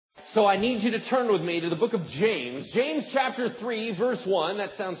So I need you to turn with me to the book of James. James chapter 3, verse 1. That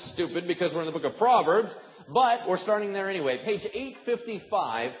sounds stupid because we're in the book of Proverbs, but we're starting there anyway. Page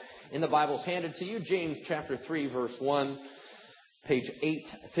 855 in the Bible's handed to you. James chapter 3, verse 1, page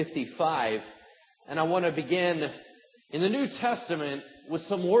 855. And I want to begin in the New Testament with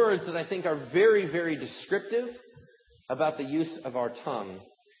some words that I think are very, very descriptive about the use of our tongue.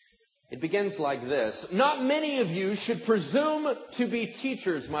 It begins like this. Not many of you should presume to be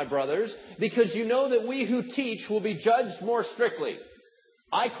teachers, my brothers, because you know that we who teach will be judged more strictly.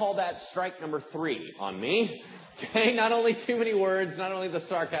 I call that strike number 3 on me. Okay, not only too many words, not only the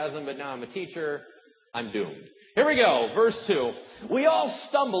sarcasm, but now I'm a teacher, I'm doomed. Here we go, verse 2. We all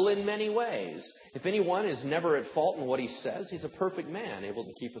stumble in many ways. If anyone is never at fault in what he says, he's a perfect man, able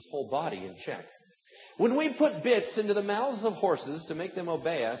to keep his whole body in check. When we put bits into the mouths of horses to make them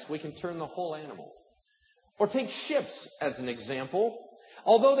obey us, we can turn the whole animal. Or take ships as an example.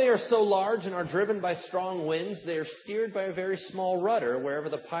 Although they are so large and are driven by strong winds, they are steered by a very small rudder wherever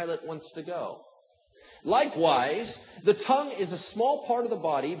the pilot wants to go. Likewise, the tongue is a small part of the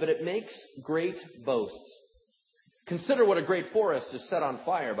body, but it makes great boasts. Consider what a great forest is set on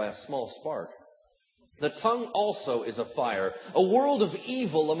fire by a small spark. The tongue also is a fire, a world of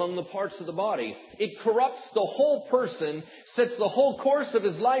evil among the parts of the body. It corrupts the whole person, sets the whole course of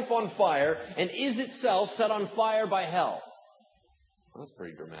his life on fire, and is itself set on fire by hell. Well, that's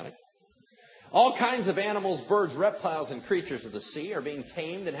pretty dramatic. All kinds of animals, birds, reptiles, and creatures of the sea are being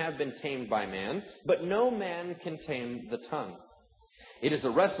tamed and have been tamed by man, but no man can tame the tongue. It is a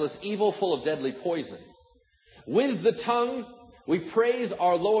restless evil full of deadly poison. With the tongue we praise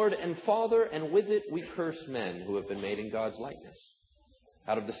our Lord and Father, and with it we curse men who have been made in God's likeness.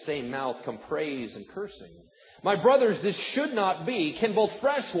 Out of the same mouth come praise and cursing. My brothers, this should not be. Can both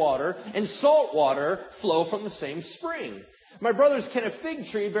fresh water and salt water flow from the same spring? My brothers, can a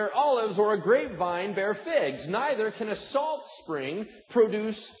fig tree bear olives or a grapevine bear figs? Neither can a salt spring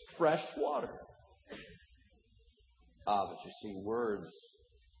produce fresh water. But you see, words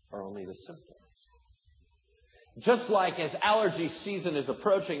are only the symptom. Just like as allergy season is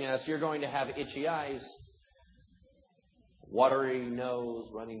approaching us, you're going to have itchy eyes, watery nose,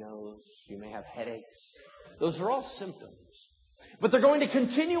 runny nose. You may have headaches. Those are all symptoms. But they're going to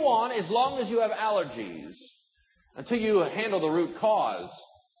continue on as long as you have allergies. Until you handle the root cause,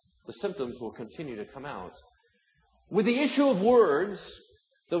 the symptoms will continue to come out. With the issue of words,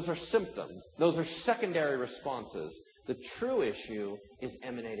 those are symptoms. Those are secondary responses. The true issue is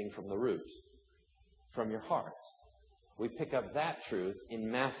emanating from the root. From your heart. We pick up that truth in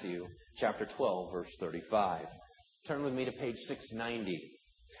Matthew chapter 12, verse 35. Turn with me to page 690.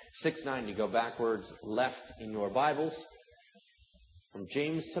 690, go backwards left in your Bibles. From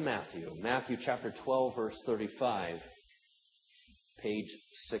James to Matthew. Matthew chapter 12, verse 35. Page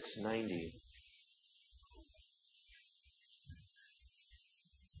 690.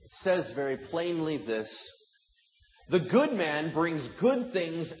 It says very plainly this. The good man brings good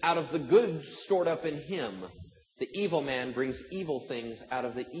things out of the good stored up in him. The evil man brings evil things out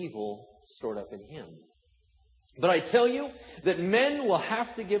of the evil stored up in him. But I tell you that men will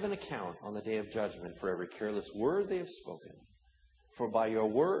have to give an account on the day of judgment for every careless word they have spoken. For by your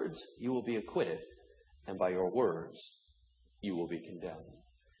words you will be acquitted, and by your words you will be condemned.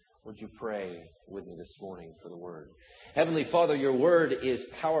 Would you pray with me this morning for the word? Heavenly Father, your word is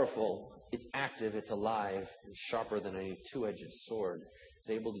powerful. It's active, it's alive, and sharper than any two-edged sword. It's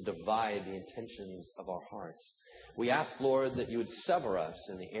able to divide the intentions of our hearts. We ask, Lord, that you would sever us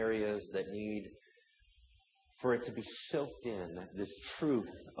in the areas that need for it to be soaked in, this truth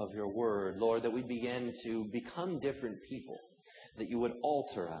of your word. Lord, that we begin to become different people, that you would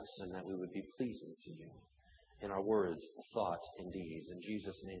alter us, and that we would be pleasing to you in our words, thoughts, and deeds. In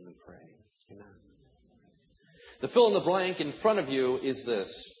Jesus' name we pray. Amen. The fill in the blank in front of you is this.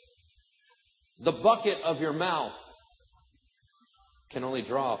 The bucket of your mouth can only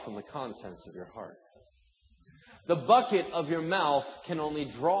draw from the contents of your heart. The bucket of your mouth can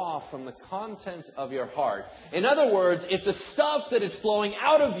only draw from the contents of your heart. In other words, if the stuff that is flowing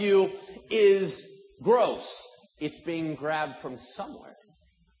out of you is gross, it's being grabbed from somewhere.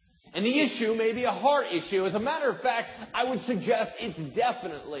 And the issue may be a heart issue. As a matter of fact, I would suggest it's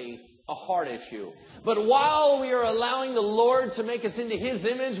definitely a heart issue. But while we are allowing the Lord to make us into His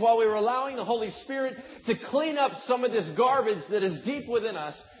image, while we are allowing the Holy Spirit to clean up some of this garbage that is deep within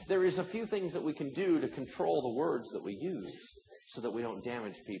us, there is a few things that we can do to control the words that we use so that we don't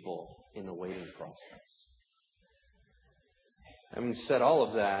damage people in the waiting process. Having said all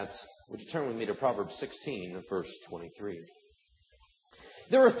of that, would you turn with me to Proverbs 16, verse 23.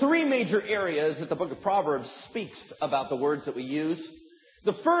 There are three major areas that the book of Proverbs speaks about the words that we use.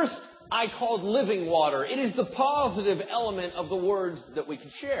 The first I called living water. It is the positive element of the words that we can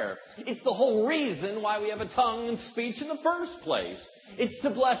share. It's the whole reason why we have a tongue and speech in the first place. It's to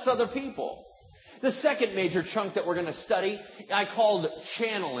bless other people. The second major chunk that we're going to study, I called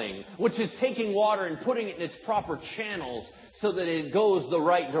channeling, which is taking water and putting it in its proper channels so that it goes the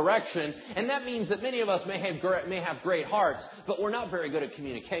right direction. And that means that many of us may have great hearts, but we're not very good at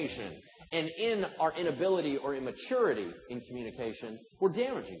communication. And in our inability or immaturity in communication, we're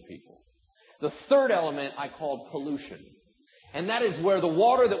damaging people. The third element I called pollution. And that is where the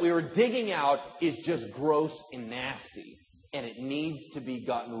water that we were digging out is just gross and nasty. And it needs to be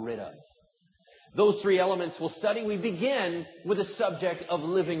gotten rid of. Those three elements we'll study. We begin with the subject of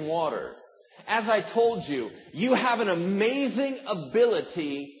living water. As I told you, you have an amazing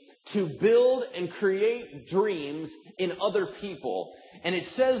ability to build and create dreams in other people. And it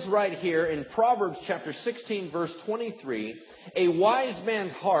says right here in Proverbs chapter 16, verse 23, a wise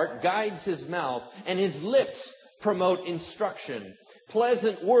man's heart guides his mouth, and his lips promote instruction.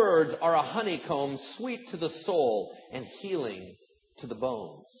 Pleasant words are a honeycomb, sweet to the soul and healing to the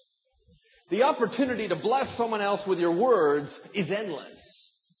bones. The opportunity to bless someone else with your words is endless.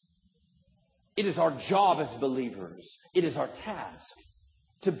 It is our job as believers. It is our task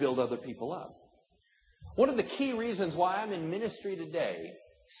to build other people up. One of the key reasons why I'm in ministry today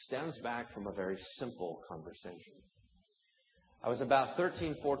stems back from a very simple conversation. I was about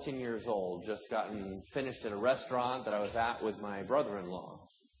 13, 14 years old, just gotten finished at a restaurant that I was at with my brother-in-law.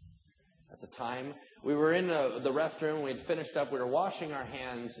 At the time, we were in the restroom, we'd finished up, we were washing our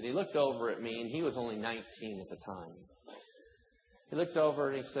hands, and he looked over at me, and he was only 19 at the time. He looked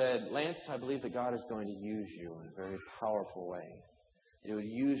over and he said, Lance, I believe that God is going to use you in a very powerful way. He would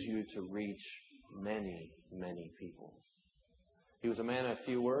use you to reach many, many people. He was a man of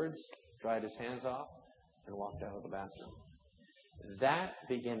few words, dried his hands off, and walked out of the bathroom. That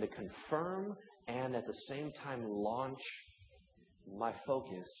began to confirm and at the same time launch my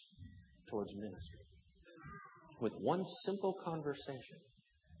focus towards ministry. With one simple conversation,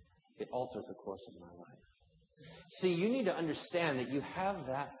 it altered the course of my life. See, you need to understand that you have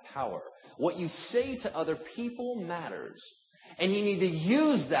that power. What you say to other people matters. And you need to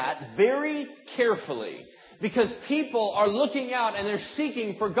use that very carefully. Because people are looking out and they're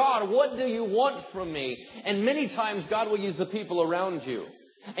seeking for God. What do you want from me? And many times God will use the people around you.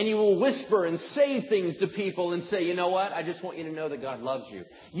 And you will whisper and say things to people and say, you know what? I just want you to know that God loves you.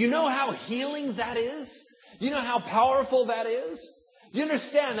 You know how healing that is? Do you know how powerful that is? Do you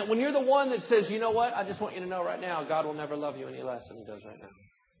understand that when you're the one that says, you know what? I just want you to know right now, God will never love you any less than He does right now.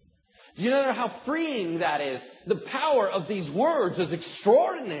 Do you know how freeing that is? The power of these words is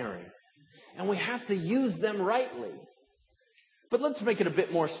extraordinary. And we have to use them rightly. But let's make it a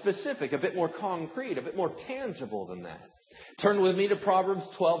bit more specific, a bit more concrete, a bit more tangible than that. Turn with me to Proverbs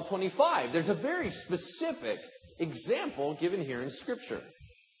 12:25. There's a very specific example given here in Scripture.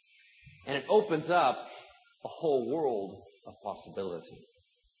 And it opens up a whole world of possibility.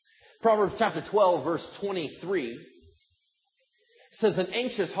 Proverbs chapter 12, verse 23 says, an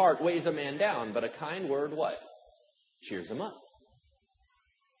anxious heart weighs a man down, but a kind word, what? Cheers him up.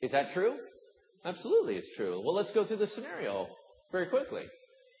 Is that true? Absolutely, it's true. Well, let's go through the scenario very quickly.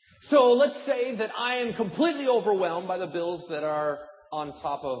 So let's say that I am completely overwhelmed by the bills that are on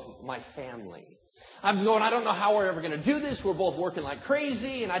top of my family. I'm going, I don't know how we're ever going to do this. We're both working like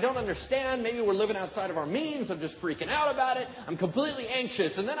crazy, and I don't understand. Maybe we're living outside of our means. I'm just freaking out about it. I'm completely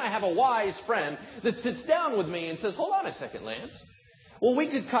anxious. And then I have a wise friend that sits down with me and says, hold on a second, Lance. Well,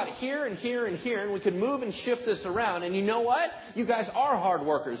 we could cut here and here and here, and we could move and shift this around. And you know what? You guys are hard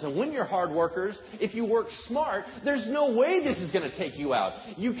workers. And when you're hard workers, if you work smart, there's no way this is going to take you out.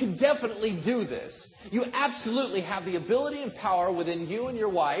 You can definitely do this. You absolutely have the ability and power within you and your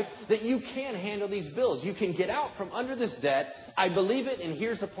wife that you can handle these bills. You can get out from under this debt. I believe it, and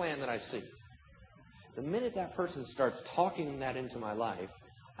here's the plan that I see. The minute that person starts talking that into my life,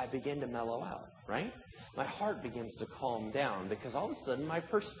 I begin to mellow out, right? My heart begins to calm down because all of a sudden my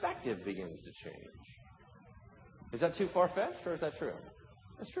perspective begins to change. Is that too far-fetched or is that true?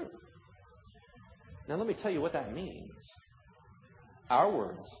 That's true. Now let me tell you what that means. Our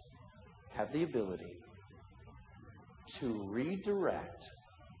words have the ability to redirect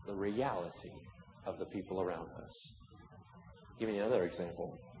the reality of the people around us. Give me another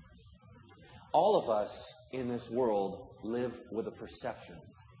example. All of us in this world live with a perception.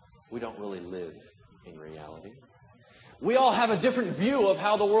 We don't really live in reality. We all have a different view of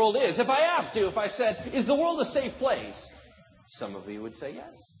how the world is. If I asked you, if I said, is the world a safe place? Some of you would say yes.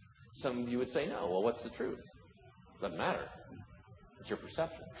 Some of you would say no. Well, what's the truth? Doesn't matter. It's your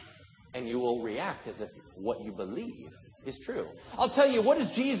perception. And you will react as if what you believe is true. I'll tell you, what is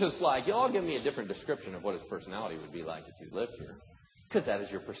Jesus like? You'll all give me a different description of what his personality would be like if you lived here. Because that is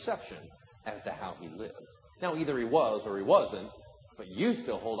your perception as to how he lived. Now, either he was or he wasn't, but you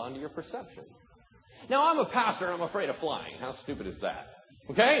still hold on to your perception. Now, I'm a pastor and I'm afraid of flying. How stupid is that?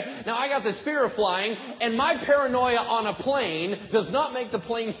 Okay? Now, I got this fear of flying, and my paranoia on a plane does not make the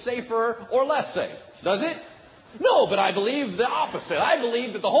plane safer or less safe. Does it? No, but I believe the opposite. I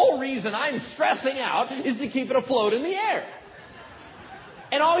believe that the whole reason I'm stressing out is to keep it afloat in the air.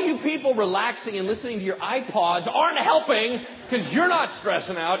 And all you people relaxing and listening to your iPods aren't helping because you're not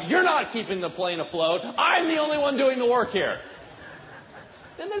stressing out. You're not keeping the plane afloat. I'm the only one doing the work here.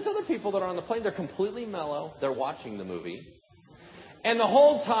 Then there's other people that are on the plane. They're completely mellow. They're watching the movie. And the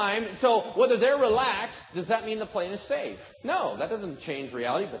whole time, so whether they're relaxed, does that mean the plane is safe? No, that doesn't change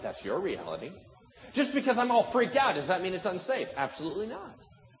reality, but that's your reality. Just because I'm all freaked out, does that mean it's unsafe? Absolutely not.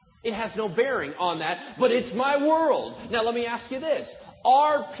 It has no bearing on that, but it's my world. Now, let me ask you this.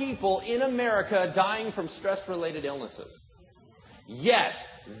 Are people in America dying from stress-related illnesses? Yes,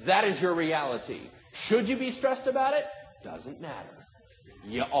 that is your reality. Should you be stressed about it? Doesn't matter.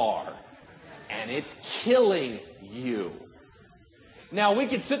 You are. And it's killing you. Now, we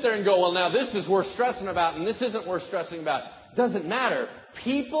could sit there and go, well, now this is worth stressing about and this isn't worth stressing about. Doesn't matter.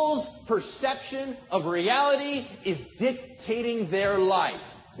 People's perception of reality is dictating their life.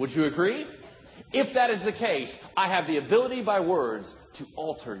 Would you agree? If that is the case, I have the ability by words to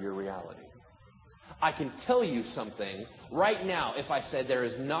alter your reality. I can tell you something right now. If I said there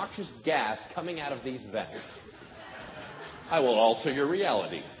is noxious gas coming out of these vents, I will alter your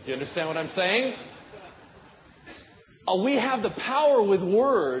reality. Do you understand what I'm saying? We have the power with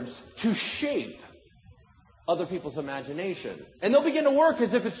words to shape other people's imagination. And they'll begin to work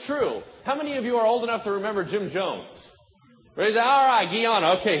as if it's true. How many of you are old enough to remember Jim Jones? All right,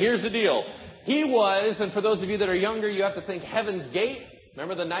 Guyana. Okay, here's the deal. He was, and for those of you that are younger, you have to think Heaven's Gate.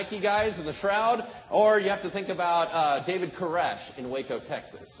 Remember the Nike guys in the shroud? Or you have to think about David Koresh in Waco,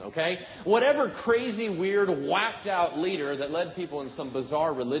 Texas. Okay? Whatever crazy, weird, whacked out leader that led people in some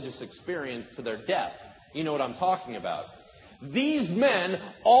bizarre religious experience to their death. You know what I'm talking about. These men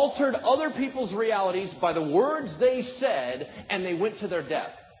altered other people's realities by the words they said, and they went to their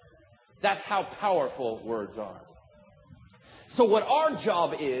death. That's how powerful words are. So what our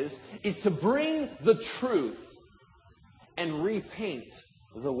job is to bring the truth and repaint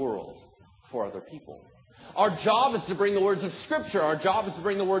the world for other people. Our job is to bring the words of Scripture. Our job is to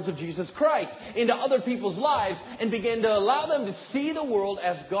bring the words of Jesus Christ into other people's lives and begin to allow them to see the world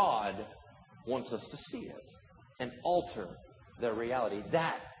as God wants us to see it and alter their reality.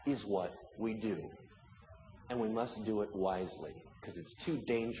 That is what we do. And we must do it wisely because it's too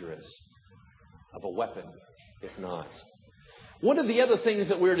dangerous of a weapon if not. One of the other things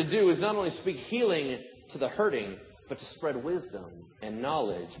that we're to do is not only speak healing to the hurting, but to spread wisdom and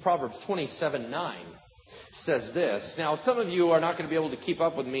knowledge. Proverbs 27:9 says this. Now, some of you are not going to be able to keep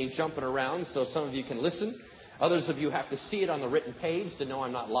up with me jumping around, so some of you can listen. Others of you have to see it on the written page to know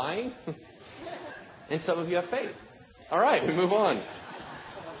I'm not lying. And some of you have faith. All right, we move on.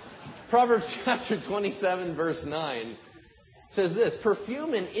 Proverbs chapter 27, verse 9 says this.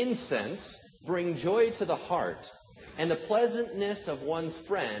 Perfume and incense bring joy to the heart, and the pleasantness of one's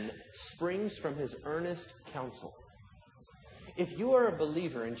friend springs from his earnest counsel. If you are a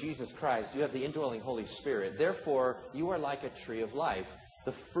believer in Jesus Christ, you have the indwelling Holy Spirit. Therefore, you are like a tree of life.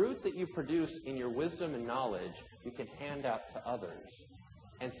 The fruit that you produce in your wisdom and knowledge, you can hand out to others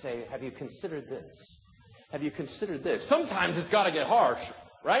and say, have you considered this? Have you considered this? Sometimes it's got to get harsh,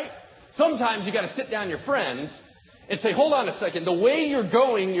 right? Sometimes you got to sit down your friends and say, hold on a second. The way you're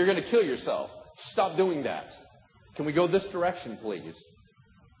going, you're going to kill yourself. Stop doing that. Can we go this direction, please?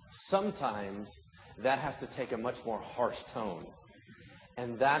 Sometimes that has to take a much more harsh tone.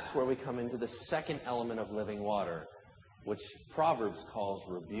 And that's where we come into the second element of living water, which Proverbs calls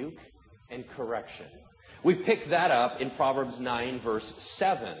rebuke and correction. We pick that up in Proverbs 9, verse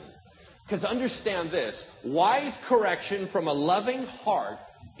 7. Because understand this, wise correction from a loving heart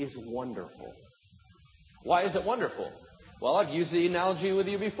is wonderful. Why is it wonderful? Well, I've used the analogy with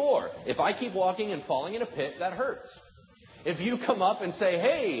you before. If I keep walking and falling in a pit, that hurts. If you come up and say,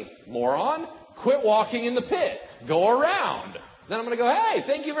 hey, moron, quit walking in the pit. Go around. Then I'm going to go, hey,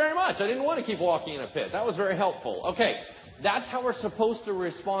 thank you very much. I didn't want to keep walking in a pit. That was very helpful. Okay, that's how we're supposed to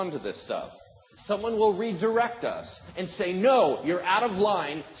respond to this stuff. Someone will redirect us and say, no, you're out of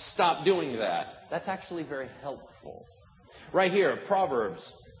line. Stop doing that. That's actually very helpful. Right here, Proverbs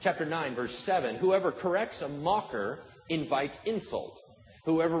chapter 9, verse 7. Whoever corrects a mocker invites insult.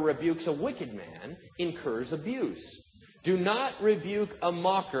 Whoever rebukes a wicked man incurs abuse. Do not rebuke a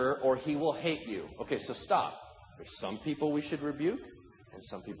mocker or he will hate you. Okay, so stop. There's some people we should rebuke, and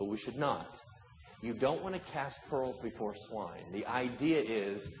some people we should not. You don't want to cast pearls before swine. The idea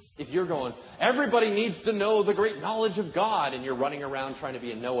is, if you're going, everybody needs to know the great knowledge of God, and you're running around trying to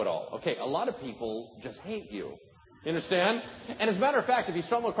be a know-it-all. Okay, a lot of people just hate you. You understand? And as a matter of fact, if you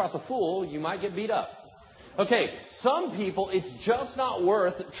stumble across a fool, you might get beat up. Okay, some people, it's just not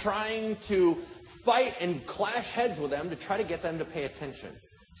worth trying to fight and clash heads with them to try to get them to pay attention.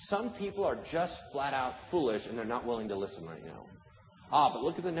 Some people are just flat out foolish and they're not willing to listen right now. But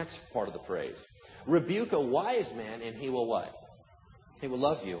look at the next part of the phrase. Rebuke a wise man and he will what? He will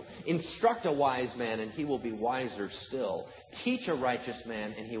love you. Instruct a wise man and he will be wiser still. Teach a righteous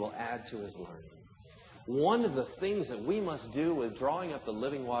man and he will add to his learning. One of the things that we must do with drawing up the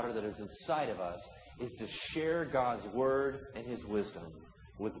living water that is inside of us is to share God's word and his wisdom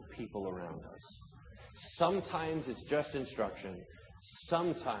with the people around us. Sometimes it's just instruction.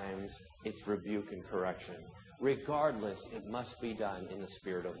 Sometimes it's rebuke and correction. Regardless, it must be done in the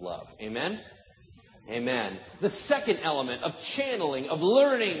spirit of love. Amen? Amen. The second element of channeling, of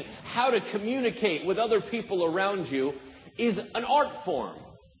learning how to communicate with other people around you, is an art form.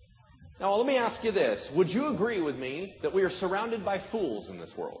 Now, let me ask you this. Would you agree with me that we are surrounded by fools in this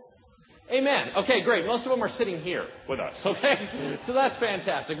world? Amen. Okay, great. Most of them are sitting here with us, okay? So that's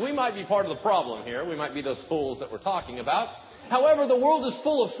fantastic. We might be part of the problem here. We might be those fools that we're talking about. However, the world is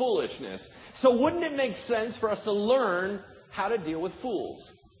full of foolishness. So wouldn't it make sense for us to learn how to deal with fools?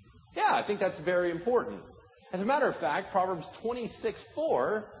 Yeah, I think that's very important. As a matter of fact, Proverbs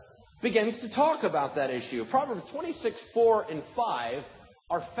 26:4 begins to talk about that issue. Proverbs 26:4 and 5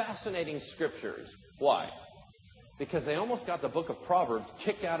 are fascinating scriptures. Why? Because they almost got the book of Proverbs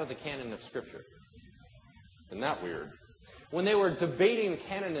kicked out of the canon of Scripture. Isn't that weird? When they were debating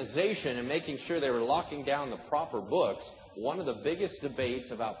canonization and making sure they were locking down the proper books, one of the biggest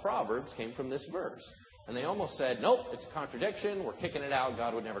debates about Proverbs came from this verse. And they almost said, nope, it's a contradiction. We're kicking it out.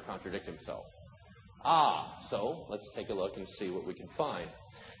 God would never contradict himself. So let's take a look and see what we can find.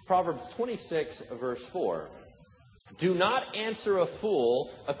 Proverbs 26, verse 4. Do not answer a fool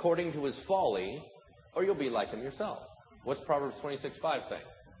according to his folly, or you'll be like him yourself. What's Proverbs 26:5 saying?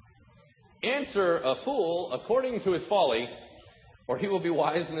 Answer a fool according to his folly, or he will be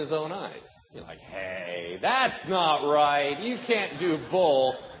wise in his own eyes. You're like, hey, that's not right. You can't do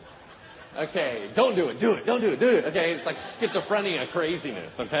both. Okay, don't do it, don't do it. Okay, it's like schizophrenia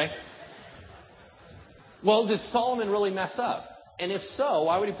craziness, okay? Well, did Solomon really mess up? And if so,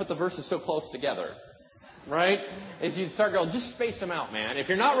 why would he put the verses so close together? Right? If you start going, just space them out, man. If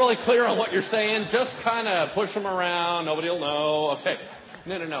you're not really clear on what you're saying, just kind of push them around. Nobody will know. Okay.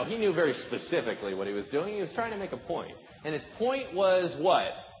 No. He knew very specifically what he was doing. He was trying to make a point. And his point was what?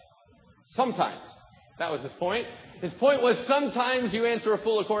 Sometimes. That was his point. His point was sometimes you answer a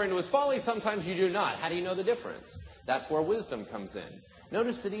fool according to his folly, sometimes you do not. How do you know the difference? That's where wisdom comes in.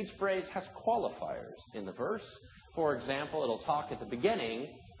 Notice that each phrase has qualifiers in the verse. For example, it'll talk at the beginning.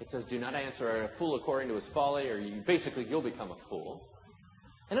 It says, do not answer a fool according to his folly, or you'll become a fool.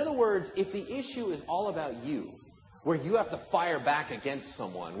 In other words, if the issue is all about you, where you have to fire back against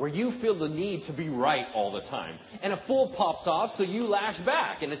someone, where you feel the need to be right all the time, and a fool pops off, so you lash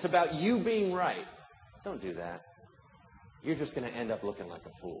back, and it's about you being right. Don't do that. You're just going to end up looking like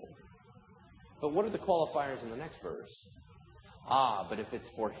a fool. But what are the qualifiers in the next verse? But if it's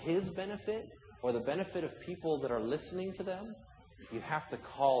for his benefit, or the benefit of people that are listening to them, you have to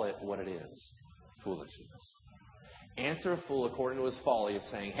call it what it is. Foolishness. Answer a fool according to his folly of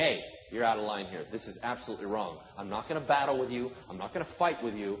saying, hey, you're out of line here. This is absolutely wrong. I'm not going to battle with you. I'm not going to fight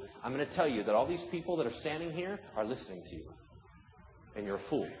with you. I'm going to tell you that all these people that are standing here are listening to you. And you're a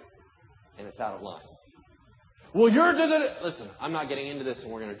fool. And it's out of line. Well, listen, I'm not getting into this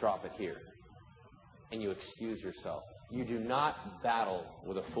and we're going to drop it here. And you excuse yourself. You do not battle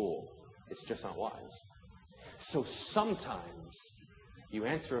with a fool. It's just not wise. So sometimes you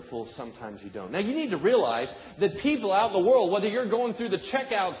answer a fool, sometimes you don't. Now, you need to realize that people out in the world, whether you're going through the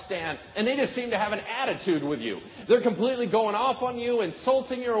checkout stand and they just seem to have an attitude with you, they're completely going off on you,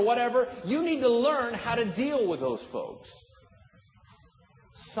 insulting you or whatever, you need to learn how to deal with those folks.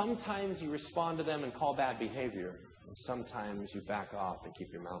 Sometimes you respond to them and call bad behavior, and sometimes you back off and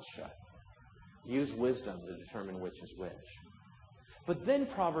keep your mouth shut. Use wisdom to determine which is which. But then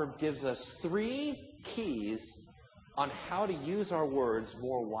Proverbs gives us 3 keys on how to use our words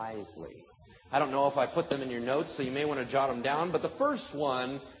more wisely. I don't know if I put them in your notes, so you may want to jot them down. But the first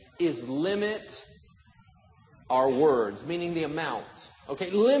one is limit our words, meaning the amount.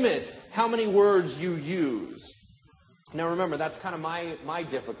 Okay, limit how many words you use. Now remember, that's kind of my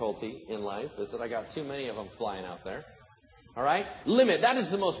difficulty in life, is that I got too many of them flying out there. All right? Limit. That is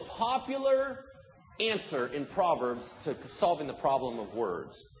the most popular answer in Proverbs to solving the problem of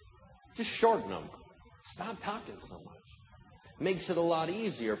words. Just shorten them. Stop talking so much. Makes it a lot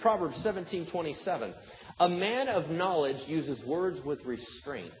easier. Proverbs 17:27. A man of knowledge uses words with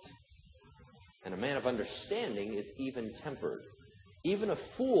restraint, and a man of understanding is even-tempered. Even a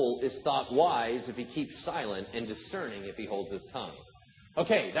fool is thought wise if he keeps silent, and discerning if he holds his tongue.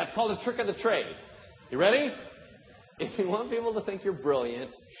 Okay, that's called a trick of the trade. You ready? If you want people to think you're brilliant,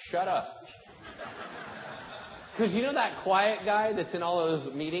 shut up. Because you know that quiet guy that's in all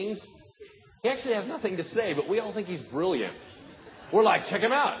those meetings? He actually has nothing to say, but we all think he's brilliant. We're like, check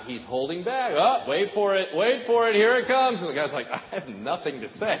him out. He's holding back. Oh, wait for it, here it comes. And the guy's like, I have nothing to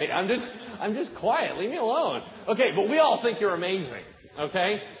say. I'm just quiet. Leave me alone. Okay, but we all think you're amazing.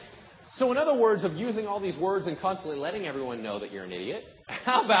 Okay? So in other words, of using all these words and constantly letting everyone know that you're an idiot,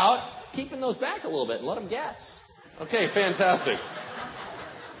 how about keeping those back a little bit and let them guess? Okay, fantastic.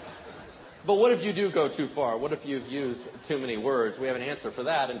 But what if you do go too far? What if you've used too many words? We have an answer for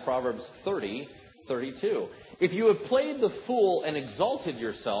that in Proverbs 30:32. If you have played the fool and exalted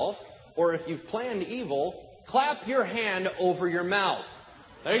yourself, or if you've planned evil, clap your hand over your mouth.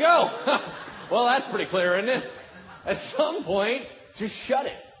 There you go. Well, that's pretty clear, isn't it? At some point, just shut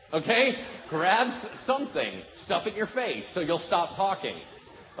it. Okay? Grab something, stuff it in your face so you'll stop talking.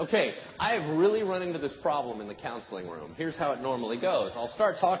 Okay, I have really run into this problem in the counseling room. Here's how it normally goes. I'll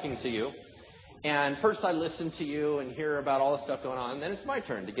start talking to you, and first I listen to you and hear about all the stuff going on, and then it's my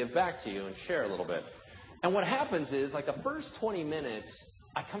turn to give back to you and share a little bit. And what happens is, like the first 20 minutes,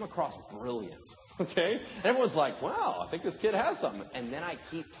 I come across brilliant. Okay? And everyone's like, wow, I think this kid has something. And then I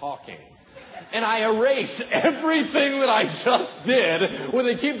keep talking. And I erase everything that I just did when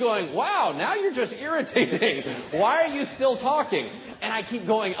they keep going, wow, now you're just irritating. Why are you still talking? And I keep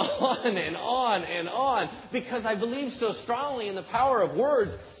going on and on and on because I believe so strongly in the power of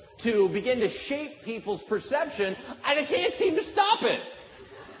words to begin to shape people's perception, and I can't seem to stop it.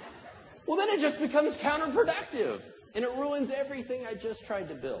 Well, then it just becomes counterproductive, and it ruins everything I just tried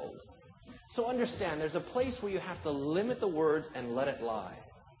to build. So understand, there's a place where you have to limit the words and let it lie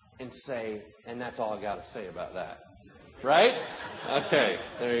and say, and that's all I got to say about that. Right? Okay,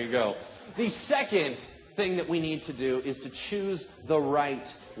 there you go. The second thing that we need to do is to choose the right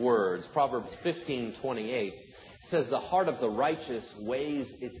words. Proverbs 15:28 says, the heart of the righteous weighs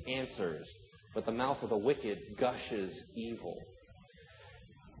its answers, but the mouth of the wicked gushes evil.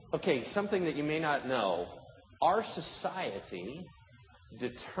 Okay, something that you may not know. Our society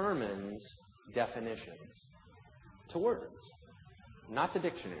determines definitions to words, not the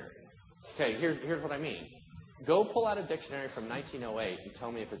dictionary. Okay, here's what I mean. Go pull out a dictionary from 1908 and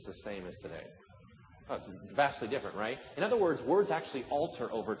tell me if it's the same as today. Oh, it's vastly different, right? In other words, words actually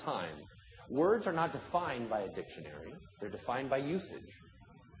alter over time. Words are not defined by a dictionary. They're defined by usage.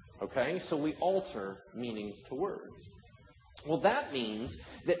 Okay? So we alter meanings to words. Well, that means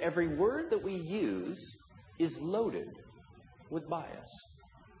that every word that we use is loaded with bias.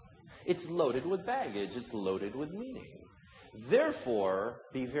 It's loaded with baggage. It's loaded with meaning. Therefore,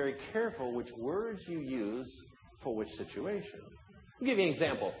 be very careful which words you use for which situation. I'll give you an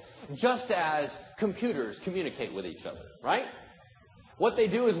example. Just as computers communicate with each other, right? What they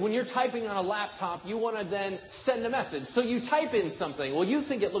do is when you're typing on a laptop, you want to then send a message. So you type in something. Well, you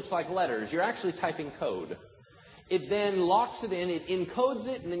think it looks like letters. You're actually typing code. It then locks it in, it encodes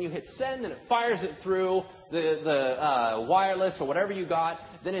it, and then you hit send, and it fires it through the wireless or whatever you got.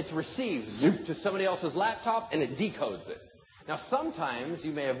 Then it's received to somebody else's laptop, and it decodes it. Now, sometimes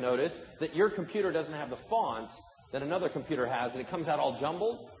you may have noticed that your computer doesn't have the font that another computer has, and it comes out all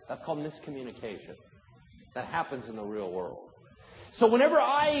jumbled. That's called miscommunication. That happens in the real world. So whenever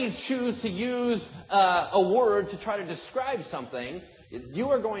I choose to use a word to try to describe something, you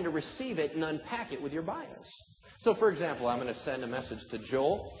are going to receive it and unpack it with your bias. So, for example, I'm going to send a message to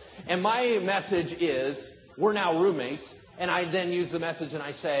Joel, and my message is, we're now roommates, and I then use the message and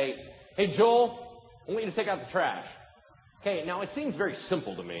I say, hey, Joel, I want you to take out the trash. Okay, now it seems very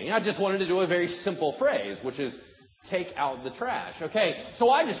simple to me. I just wanted to do a very simple phrase, which is take out the trash. Okay,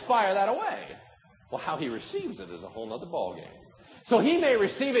 so I just fire that away. Well, how he receives it is a whole other ballgame. So he may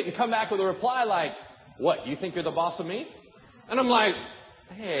receive it and come back with a reply like, what, you think you're the boss of me? And I'm like,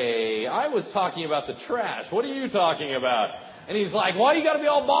 hey, I was talking about the trash. What are you talking about? And he's like, why you got to be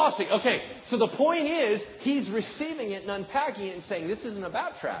all bossy? Okay, so the point is, he's receiving it and unpacking it and saying, this isn't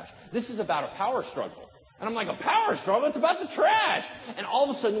about trash. This is about a power struggle. And I'm like, a power struggle? It's about the trash. And all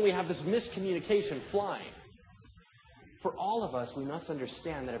of a sudden we have this miscommunication flying. For all of us, we must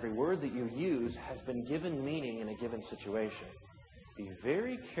understand that every word that you use has been given meaning in a given situation. Be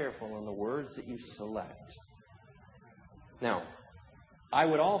very careful in the words that you select. Now, I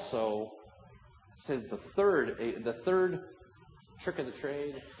would also says the third trick of the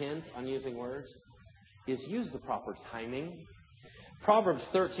trade, hint on using words, is use the proper timing. Proverbs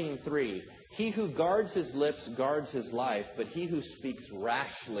 13:3, he who guards his lips guards his life, but he who speaks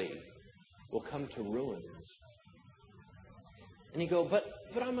rashly will come to ruins. And you go,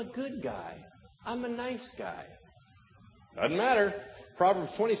 but I'm a good guy. I'm a nice guy. Doesn't matter.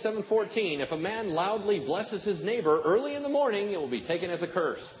 Proverbs 27:14, if a man loudly blesses his neighbor early in the morning, it will be taken as a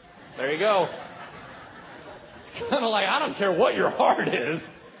curse. There you go. It's kind of like, I don't care what your heart is.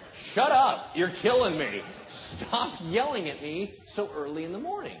 Shut up. You're killing me. Stop yelling at me so early in the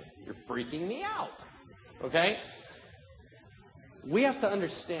morning. You're freaking me out. Okay? We have to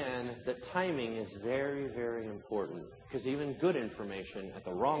understand that timing is very, very important, because even good information at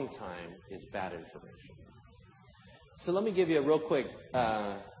the wrong time is bad information. So let me give you a real quick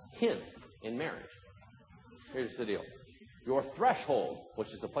hint in marriage. Here's the deal. Your threshold, which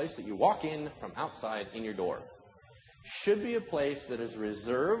is the place that you walk in from outside in your door, should be a place that is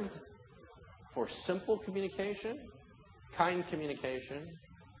reserved for simple communication, kind communication,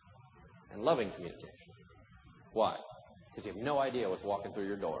 and loving communication. Why? Because you have no idea what's walking through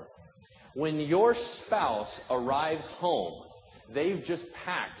your door. When your spouse arrives home, they've just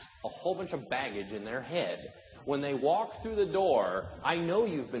packed a whole bunch of baggage in their head. When they walk through the door, I know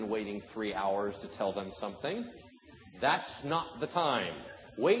you've been waiting 3 hours to tell them something. That's not the time.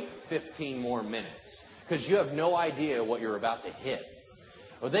 Wait 15 more minutes, because you have no idea what you're about to hit.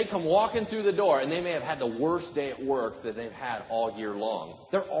 Or they come walking through the door, and they may have had the worst day at work that they've had all year long.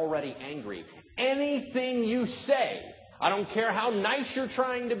 They're already angry. Anything you say, I don't care how nice you're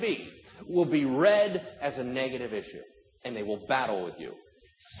trying to be, will be read as a negative issue, and they will battle with you.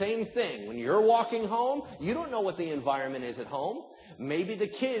 Same thing. When you're walking home, you don't know what the environment is at home. Maybe the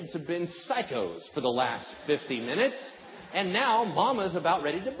kids have been psychos for the last 50 minutes, and now mama's about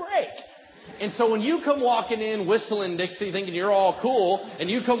ready to break. And so when you come walking in whistling Dixie thinking you're all cool, and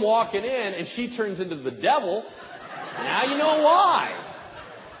you come walking in and she turns into the devil, now you know why.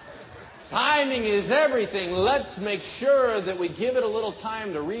 Timing is everything. Let's make sure that we give it a little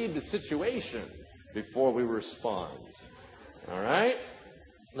time to read the situation before we respond. All right?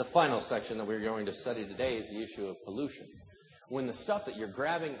 The final section that we're going to study today is the issue of pollution. When the stuff that you're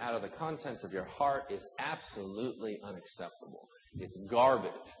grabbing out of the contents of your heart is absolutely unacceptable. It's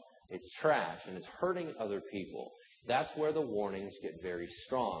garbage. It's trash, and it's hurting other people. That's where the warnings get very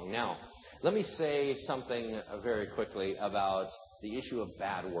strong. Now, let me say something very quickly about the issue of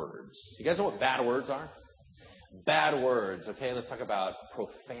bad words. You guys know what bad words are? Bad words, okay? Let's talk about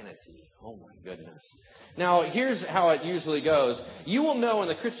profanity. Oh, my goodness. Now, here's how it usually goes. You will know in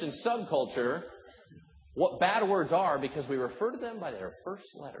the Christian subculture what bad words are because we refer to them by their first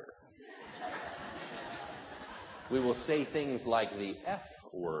letter. We will say things like the F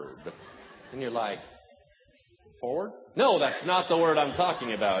word. And you're like, forward? No, that's not the word I'm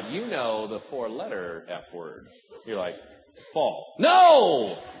talking about. You know the 4-letter F word. You're like, fall.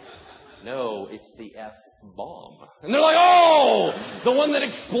 No, it's the F-bomb. And they're like, oh, the one that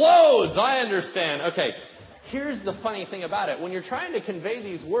explodes. I understand. Okay, here's the funny thing about it. When you're trying to convey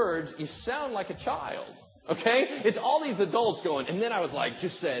these words, you sound like a child. Okay? It's all these adults going, and then I was like,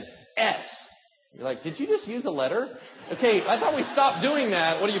 just said S. You're like, did you just use a letter? Okay, I thought we stopped doing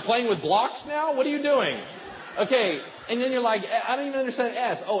that. What, are you playing with blocks now? What are you doing? Okay, and then you're like, I don't even understand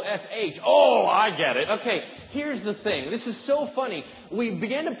S. Oh, S-H. Oh, I get it. Okay, here's the thing. This is so funny. We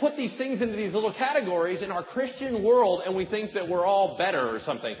began to put these things into these little categories in our Christian world, and we think that we're all better or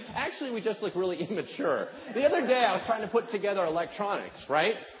something. Actually, we just look really immature. The other day, I was trying to put together electronics,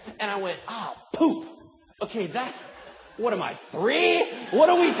 right? And I went, poop. Okay, what am I, 3? What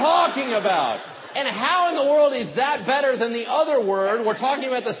are we talking about? And how in the world is that better than the other word? We're talking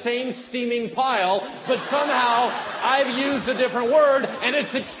about the same steaming pile, but somehow I've used a different word, and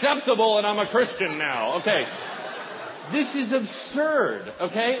it's acceptable, and I'm a Christian now. Okay. This is absurd,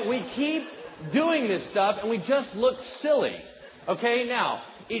 okay? We keep doing this stuff, and we just look silly. Okay, now,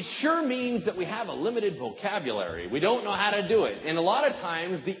 it sure means that we have a limited vocabulary. We don't know how to do it. And a lot of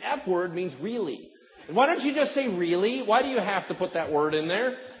times, the F word means really. Why don't you just say really? Why do you have to put that word in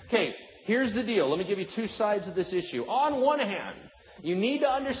there? Okay. Here's the deal. Let me give you two sides of this issue. On one hand, you need to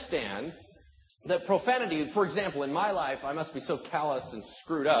understand that profanity, for example, in my life, I must be so calloused and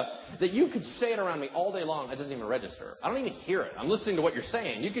screwed up that you could say it around me all day long. It doesn't even register. I don't even hear it. I'm listening to what you're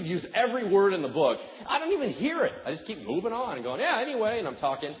saying. You could use every word in the book. I don't even hear it. I just keep moving on and going, yeah, anyway, and I'm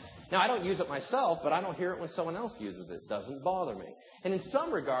talking. Now, I don't use it myself, but I don't hear it when someone else uses it. It doesn't bother me. And in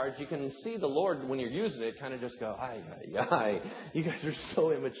some regards, you can see the Lord, when you're using it, kind of just go, you guys are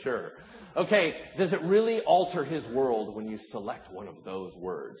so immature. Okay, does it really alter His world when you select one of those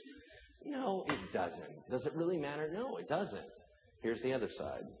words? No, it doesn't. Does it really matter? No, it doesn't. Here's the other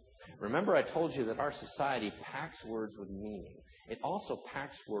side. Remember, I told you that our society packs words with meaning. It also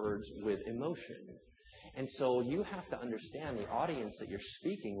packs words with emotion. And so you have to understand the audience that you're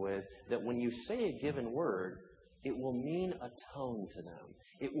speaking with, that when you say a given word, it will mean a tone to them.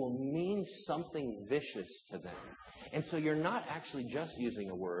 It will mean something vicious to them. And so you're not actually just using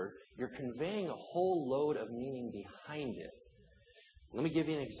a word. You're conveying a whole load of meaning behind it. Let me give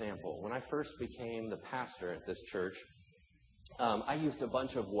you an example. When I first became the pastor at this church, I used a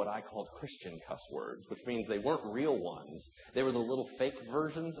bunch of what I called Christian cuss words, which means they weren't real ones. They were the little fake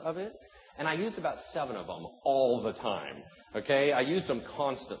versions of it. And I used about 7 of them all the time. Okay? I used them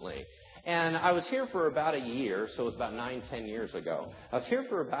constantly. And I was here for about a year, so it was about 9-10 years ago. I was here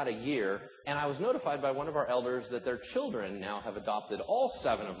for about a year, and I was notified by one of our elders that their children now have adopted all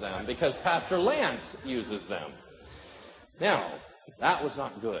 7 of them because Pastor Lance uses them. Now, that was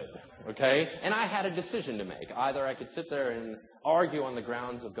not good, okay? And I had a decision to make. Either I could sit there and argue on the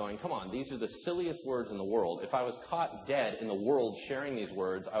grounds of going, come on, these are the silliest words in the world. If I was caught dead in the world sharing these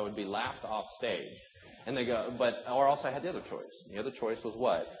words, I would be laughed off stage. And they go, or else I had the other choice. The other choice was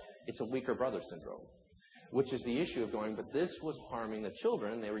what? It's a weaker brother syndrome, which is the issue of going, but this was harming the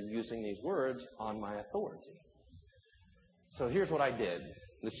children. They were using these words on my authority. So here's what I did.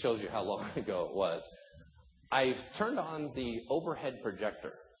 This shows you how long ago it was. I turned on the overhead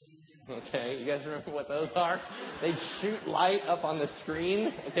projector. Okay, you guys remember what those are? They shoot light up on the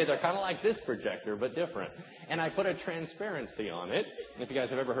screen. Okay, they're kind of like this projector, but different. And I put a transparency on it. If you guys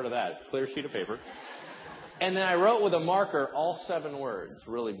have ever heard of that, it's a clear sheet of paper. And then I wrote with a marker all 7 words,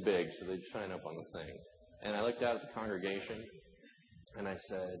 really big, so they'd shine up on the thing. And I looked out at the congregation, and I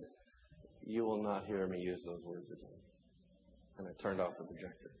said, you will not hear me use those words again. And I turned off the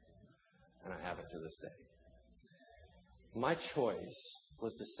projector. And I have it to this day. My choice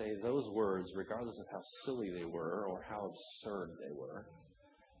was to say those words, regardless of how silly they were or how absurd they were,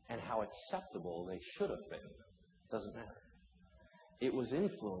 and how acceptable they should have been. Doesn't matter. It was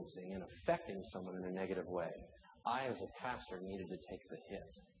influencing and affecting someone in a negative way. I, as a pastor, needed to take the hit.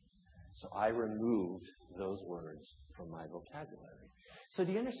 So I removed those words from my vocabulary. So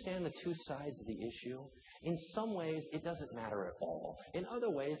do you understand the 2 sides of the issue? In some ways, it doesn't matter at all. In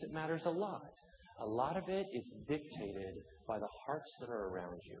other ways, it matters a lot. A lot of it is dictated by the hearts that are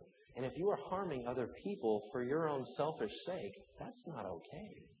around you. And if you are harming other people for your own selfish sake, that's not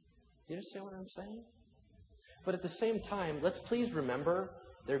okay. You understand what I'm saying? But at the same time, let's please remember,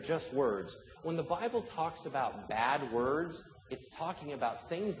 they're just words. When the Bible talks about bad words, it's talking about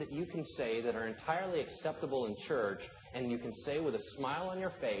things that you can say that are entirely acceptable in church, and you can say with a smile on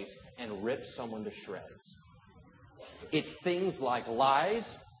your face and rip someone to shreds. It's things like lies,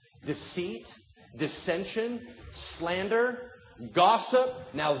 deceit, dissension, slander, gossip.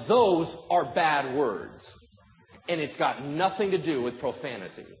 Now those are bad words. And it's got nothing to do with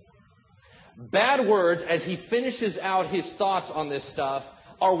profanity. Bad words, as he finishes out his thoughts on this stuff,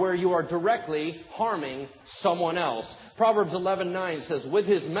 are where you are directly harming someone else. Proverbs 11:9 says, with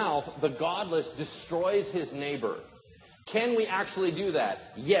his mouth, the godless destroys his neighbor. Can we actually do that?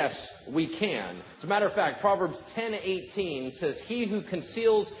 Yes, we can. As a matter of fact, Proverbs 10:18 says, he who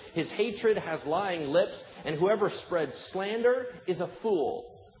conceals his hatred has lying lips, and whoever spreads slander is a fool.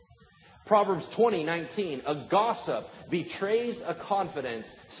 Proverbs 20:19, a gossip betrays a confidence,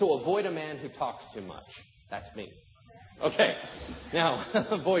 so avoid a man who talks too much. That's me. Okay, now,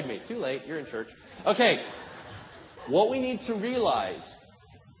 avoid me. Too late, you're in church. Okay, what we need to realize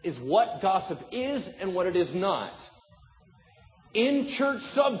is what gossip is and what it is not. In church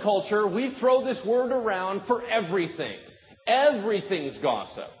subculture, we throw this word around for everything. Everything's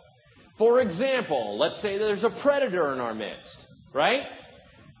gossip. For example, let's say there's a predator in our midst, right?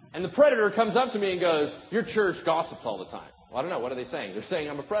 And the predator comes up to me and goes, your church gossips all the time. Well, I don't know. What are they saying? They're saying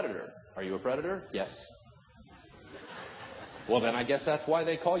I'm a predator. Are you a predator? Yes. Well, then I guess that's why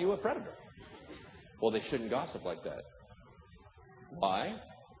they call you a predator. Well, they shouldn't gossip like that. Why?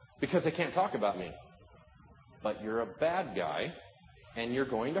 Because they can't talk about me. But you're a bad guy, and you're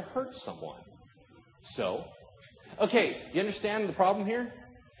going to hurt someone. So, okay, you understand the problem here?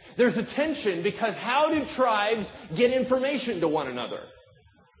 There's a tension because how do tribes get information to one another?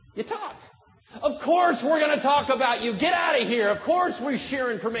 You talk. Of course we're going to talk about you. Get out of here. Of course we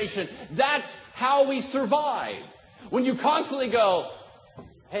share information. That's how we survive. When you constantly go,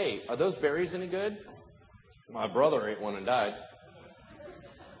 hey, are those berries any good? My brother ate one and died.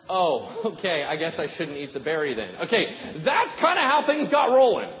 Oh, okay, I guess I shouldn't eat the berry then. Okay, that's kind of how things got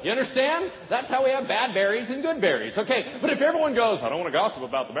rolling. You understand? That's how we have bad berries and good berries. Okay, but if everyone goes, I don't want to gossip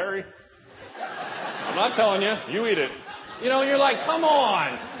about the berry. I'm not telling you. You eat it. And you're like, come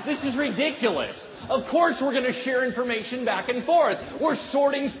on, this is ridiculous. Of course we're going to share information back and forth. We're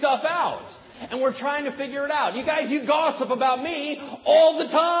sorting stuff out. And we're trying to figure it out. You guys, you gossip about me all the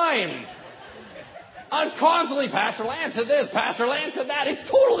time. I'm constantly, Pastor Lance said this, Pastor Lance said that. It's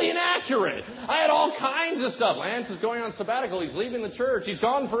totally inaccurate. I had all kinds of stuff. Lance is going on sabbatical. He's leaving the church. He's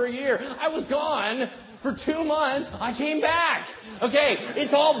gone for a year. I was gone for 2 months. I came back. Okay,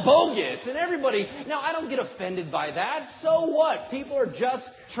 it's all bogus. And everybody, now I don't get offended by that. So what? People are just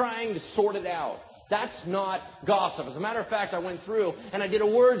trying to sort it out. That's not gossip. As a matter of fact, I went through and I did a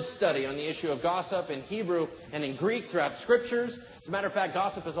word study on the issue of gossip in Hebrew and in Greek throughout Scriptures. As a matter of fact,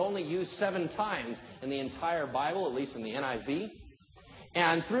 gossip is only used 7 times in the entire Bible, at least in the NIV.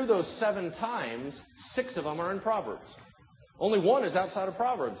 And through those 7 times, 6 of them are in Proverbs. Only 1 is outside of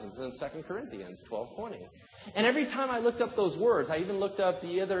Proverbs. It's in 2 Corinthians 12:20. And every time I looked up those words, I even looked up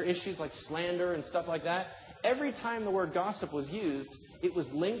the other issues like slander and stuff like that. Every time the word gossip was used, it was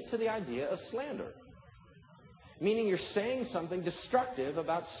linked to the idea of slander. Meaning you're saying something destructive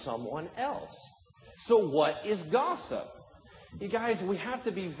about someone else. So what is gossip? You guys, we have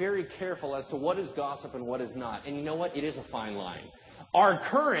to be very careful as to what is gossip and what is not. And you know what? It is a fine line. Our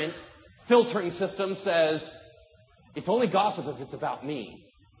current filtering system says it's only gossip if it's about me.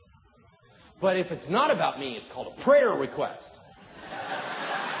 But if it's not about me, it's called a prayer request.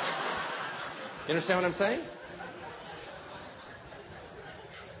 You understand what I'm saying?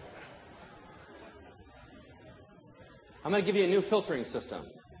 I'm going to give you a new filtering system.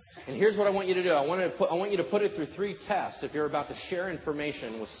 And here's what I want you to do. I want you to put it through 3 tests if you're about to share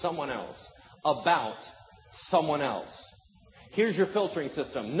information with someone else about someone else. Here's your filtering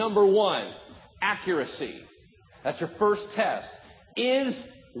system. Number 1, accuracy. That's your first test. Is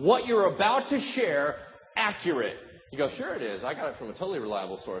what you're about to share accurate? You go, sure it is. I got it from a totally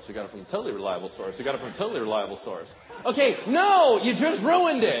reliable source. We got it from a totally reliable source. We got it from a totally reliable source. Okay, no, you just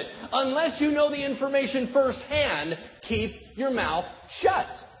ruined it. Unless you know the information firsthand, keep your mouth shut.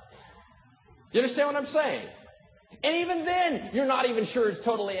 You understand what I'm saying? And even then, you're not even sure it's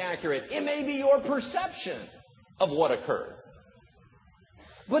totally accurate. It may be your perception of what occurred.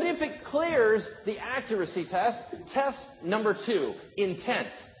 But if it clears the accuracy test, test number 2, intent.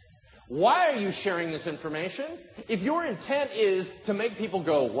 Why are you sharing this information? If your intent is to make people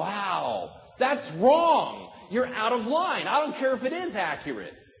go, wow, that's wrong. You're out of line. I don't care if it is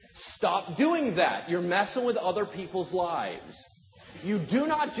accurate. Stop doing that. You're messing with other people's lives. You do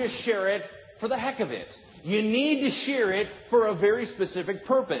not just share it for the heck of it. You need to share it for a very specific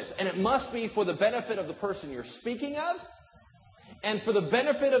purpose. And it must be for the benefit of the person you're speaking of and for the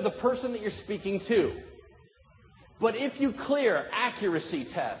benefit of the person that you're speaking to. But if you clear accuracy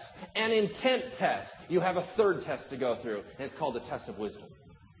test and intent test, you have a 3rd test to go through, and it's called the test of wisdom.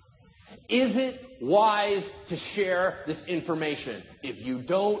 Is it wise to share this information? If you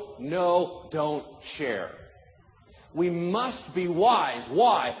don't know, don't share. We must be wise.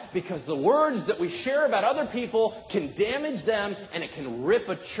 Why? Because the words that we share about other people can damage them, and it can rip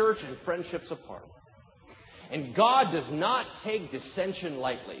a church and friendships apart. And God does not take dissension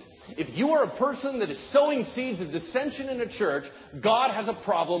lightly. If you are a person that is sowing seeds of dissension in a church, God has a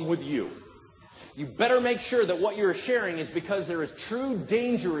problem with you. You better make sure that what you're sharing is because there is true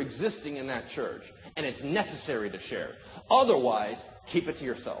danger existing in that church, and it's necessary to share. Otherwise, keep it to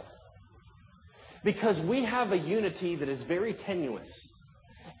yourself. Because we have a unity that is very tenuous.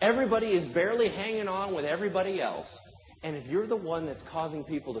 Everybody is barely hanging on with everybody else. And if you're the one that's causing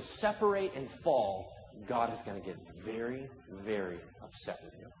people to separate and fall, God is going to get very, very upset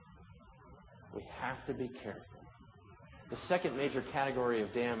with you. We have to be careful. The second major category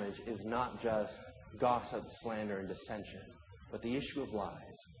of damage is not just gossip, slander, and dissension, but the issue of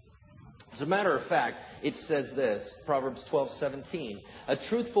lies. As a matter of fact, it says this, Proverbs 12:17, a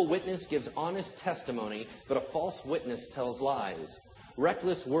truthful witness gives honest testimony, but a false witness tells lies.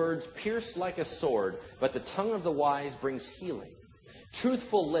 Reckless words pierce like a sword, but the tongue of the wise brings healing.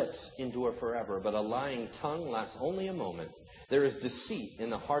 Truthful lips endure forever, but a lying tongue lasts only a moment. There is deceit in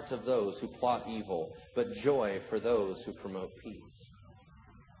the hearts of those who plot evil, but joy for those who promote peace.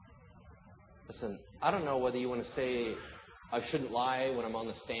 Listen, I don't know whether you want to say, I shouldn't lie when I'm on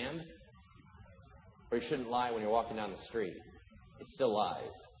the stand, or you shouldn't lie when you're walking down the street. It's still lies.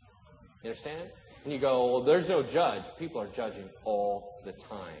 You understand? And you go, well, there's no judge. People are judging all the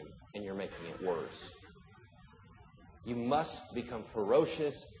time, and you're making it worse. You must become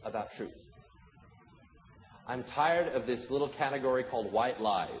ferocious about truth. I'm tired of this little category called white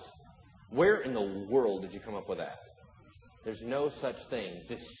lies. Where in the world did you come up with that? There's no such thing.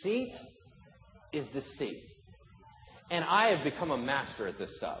 Deceit is deceit. And I have become a master at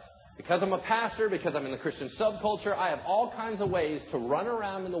this stuff. Because I'm a pastor, because I'm in the Christian subculture, I have all kinds of ways to run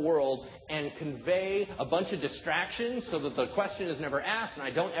around in the world and convey a bunch of distractions so that the question is never asked and I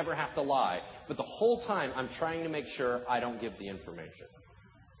don't ever have to lie. But the whole time I'm trying to make sure I don't give the information.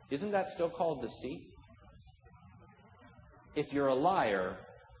 Isn't that still called deceit? If you're a liar,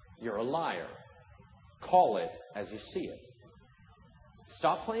 you're a liar. Call it as you see it.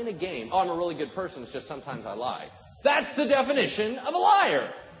 Stop playing a game. Oh, I'm a really good person. It's just sometimes I lie. That's the definition of a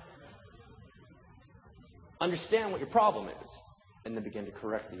liar. Understand what your problem is, and then begin to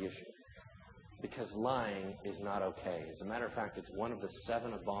correct the issue. Because lying is not okay. As a matter of fact, it's one of the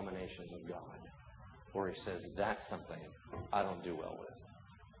 7 abominations of God, where he says that's something I don't do well with.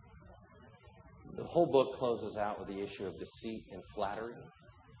 The whole book closes out with the issue of deceit and flattery.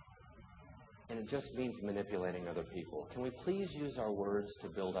 And it just means manipulating other people. Can we please use our words to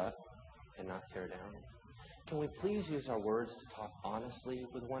build up and not tear down? Can we please use our words to talk honestly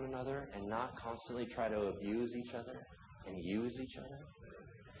with one another and not constantly try to abuse each other and use each other?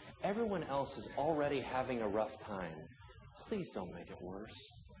 Everyone else is already having a rough time. Please don't make it worse.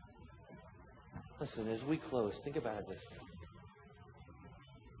 Listen, as we close, think about it this way.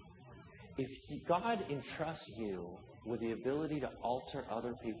 If God entrusts you with the ability to alter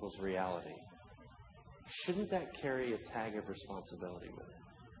other people's reality, shouldn't that carry a tag of responsibility with it?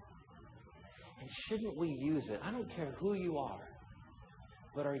 And shouldn't we use it? I don't care who you are,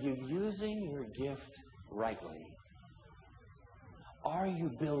 but are you using your gift rightly? Are you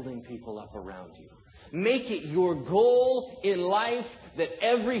building people up around you? Make it your goal in life that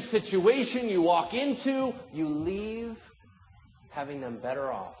every situation you walk into, you leave having them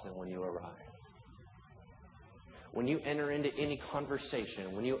better off than when you arrived. When you enter into any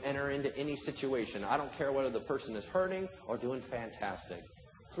conversation, when you enter into any situation, I don't care whether the person is hurting or doing fantastic,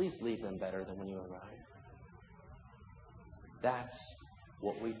 please leave them better than when you arrived. That's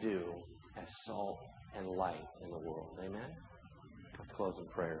what we do as salt and light in the world. Amen? Let's close in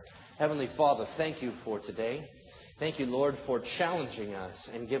prayer. Heavenly Father, thank you for today. Thank you, Lord, for challenging us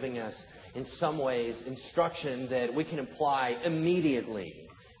and giving us, in some ways, instruction that we can apply immediately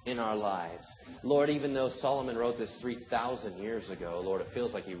in our lives. Lord, even though Solomon wrote this 3,000 years ago, Lord, it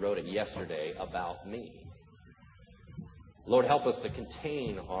feels like he wrote it yesterday about me. Lord, help us to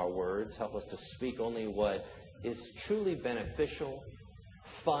contain our words. Help us to speak only what is truly beneficial,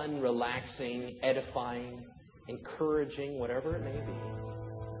 fun, relaxing, edifying, encouraging, whatever it may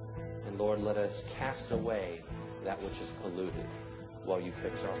be. And Lord, let us cast away that which is polluted while you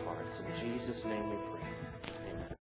fix our hearts. In Jesus' name we pray.